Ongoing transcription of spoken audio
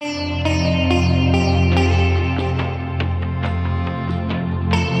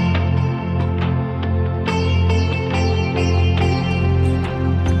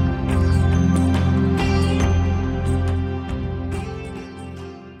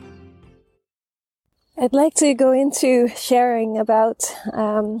I'd like to go into sharing about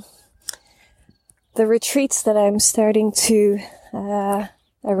the retreats that I'm starting to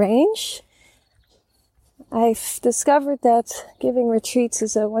arrange. I've discovered that giving retreats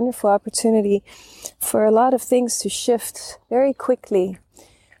is a wonderful opportunity for a lot of things to shift very quickly.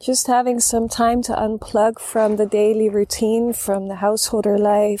 Just having some time to unplug from the daily routine, from the householder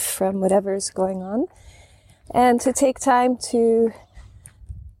life, from whatever is going on, and to take time to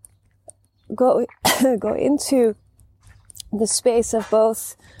go into the space of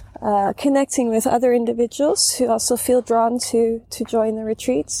both connecting with other individuals who also feel drawn to join the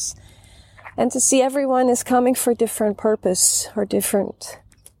retreats, and to see everyone is coming for different purpose or different,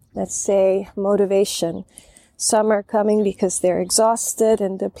 let's say, motivation. Some are coming because they're exhausted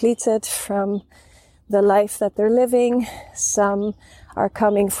and depleted from the life that they're living. Some are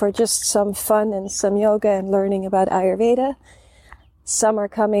coming for just some fun and some yoga and learning about Ayurveda. Some are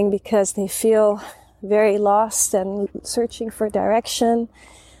coming because they feel very lost and searching for direction.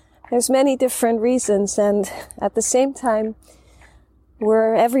 There's many different reasons, and at the same time,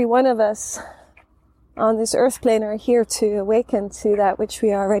 every one of us on this earth plane are here to awaken to that which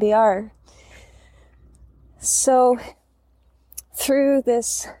we already are. So, through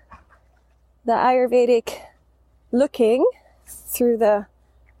the Ayurvedic looking, through the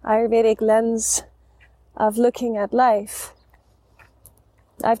Ayurvedic lens of looking at life,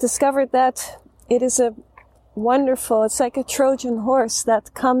 I've discovered that it is it's like a Trojan horse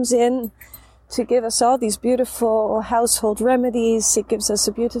that comes in to give us all these beautiful household remedies. It gives us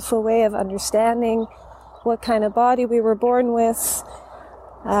a beautiful way of understanding what kind of body we were born with,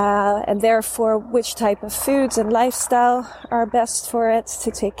 and therefore which type of foods and lifestyle are best for it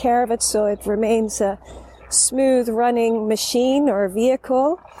to take care of it, so it remains a smooth running machine or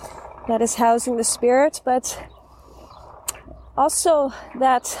vehicle that is housing the spirit, but also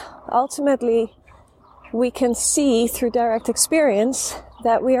that ultimately we can see through direct experience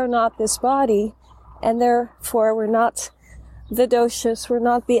that we are not this body, and therefore we're not the doshas, we're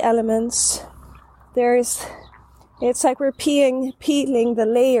not the elements. It's like we're peeling the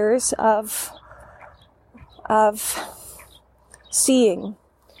layers of seeing.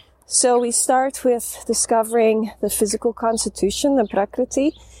 So we start with discovering the physical constitution, the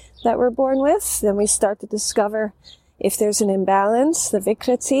prakriti that we're born with. Then we start to discover if there's an imbalance, the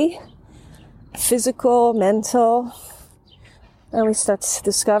vikriti, physical, mental. And we start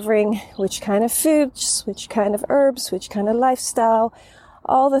discovering which kind of foods, which kind of herbs, which kind of lifestyle,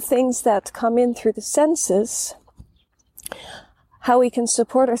 all the things that come in through the senses, how we can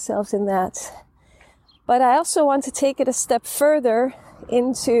support ourselves in that. But I also want to take it a step further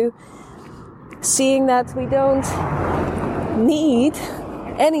into seeing that we don't need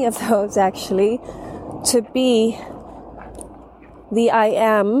any of those actually to be the I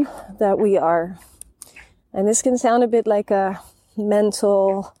am that we are. And this can sound a bit like a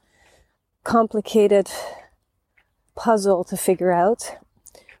mental, complicated puzzle to figure out,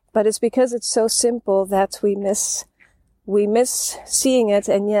 but it's because it's so simple that we miss seeing it,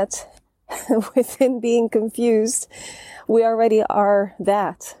 and yet within being confused, we already are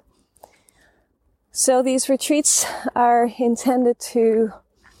that. So these retreats are intended to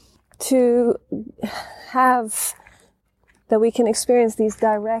have that we can experience these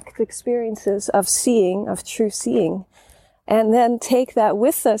direct experiences of seeing, of true seeing, and then take that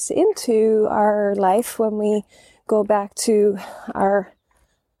with us into our life when we go back to our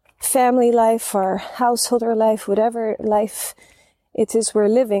family life, our householder life, whatever life it is we're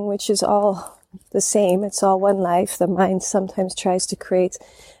living, which is all the same. It's all one life. The mind sometimes tries to create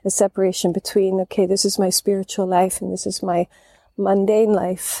a separation between, okay, this is my spiritual life and this is my mundane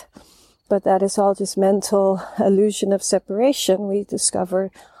life. But that is all just mental illusion of separation. We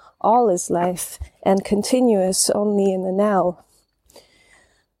discover all is life and continuous only in the now.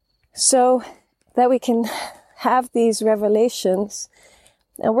 So that we can have these revelations.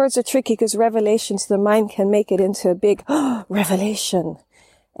 And words are tricky because revelations, the mind can make it into a big revelation.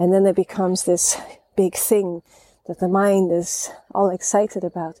 And then it becomes this big thing that the mind is all excited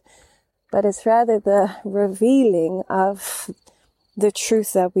about. But it's rather the revealing of the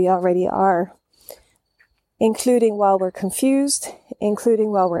truth that we already are, including while we're confused,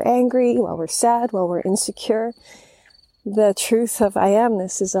 including while we're angry, while we're sad, while we're insecure. The truth of I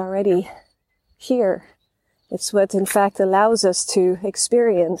amness is already here. It's what in fact allows us to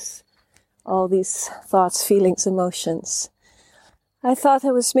experience all these thoughts, feelings, emotions. I thought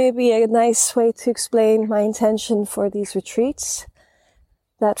it was maybe a nice way to explain my intention for these retreats,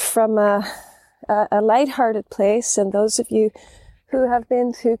 that from a lighthearted place, and those of you who have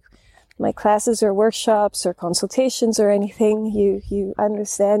been to my classes or workshops or consultations or anything, you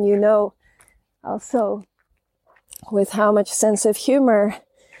understand, you know also with how much sense of humor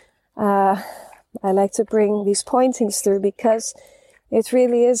I like to bring these pointings through, because it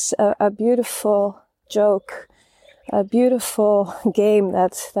really is a beautiful joke, a beautiful game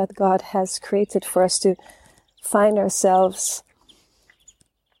that God has created for us to find ourselves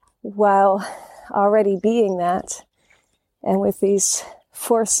while already being that, and with these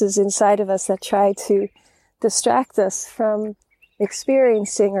forces inside of us that try to distract us from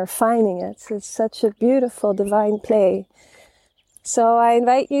experiencing or finding it. It's such a beautiful divine play. So I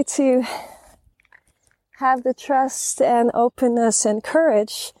invite you to have the trust and openness and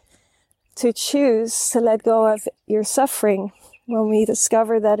courage to choose to let go of your suffering when we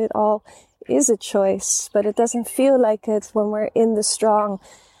discover that it all is a choice, but it doesn't feel like it when we're in the strong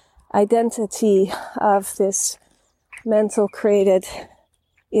identity of this mental created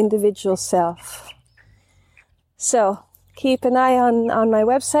individual self. So keep an eye on my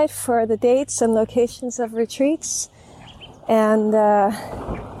website for the dates and locations of retreats, and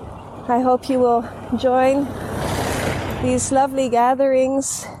I hope you will join these lovely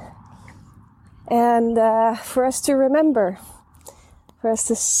gatherings, and for us to remember, for us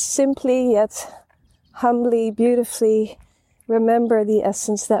to simply yet humbly, beautifully remember the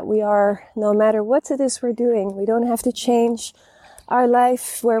essence that we are, no matter what it is we're doing. We don't have to change our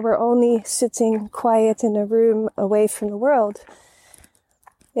life where we're only sitting quiet in a room away from the world.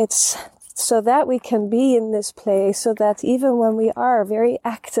 It's so that we can be in this place, so that even when we are very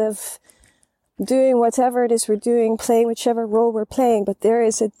active, doing whatever it is we're doing, playing whichever role we're playing, but there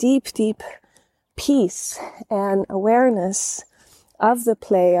is a deep, deep peace and awareness of the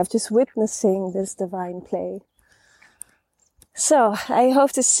play, of just witnessing this divine play. So I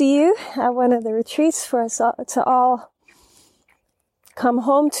hope to see you at one of the retreats, for us all, to all come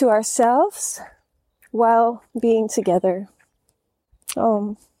home to ourselves while being together.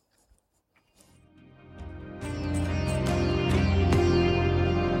 Om.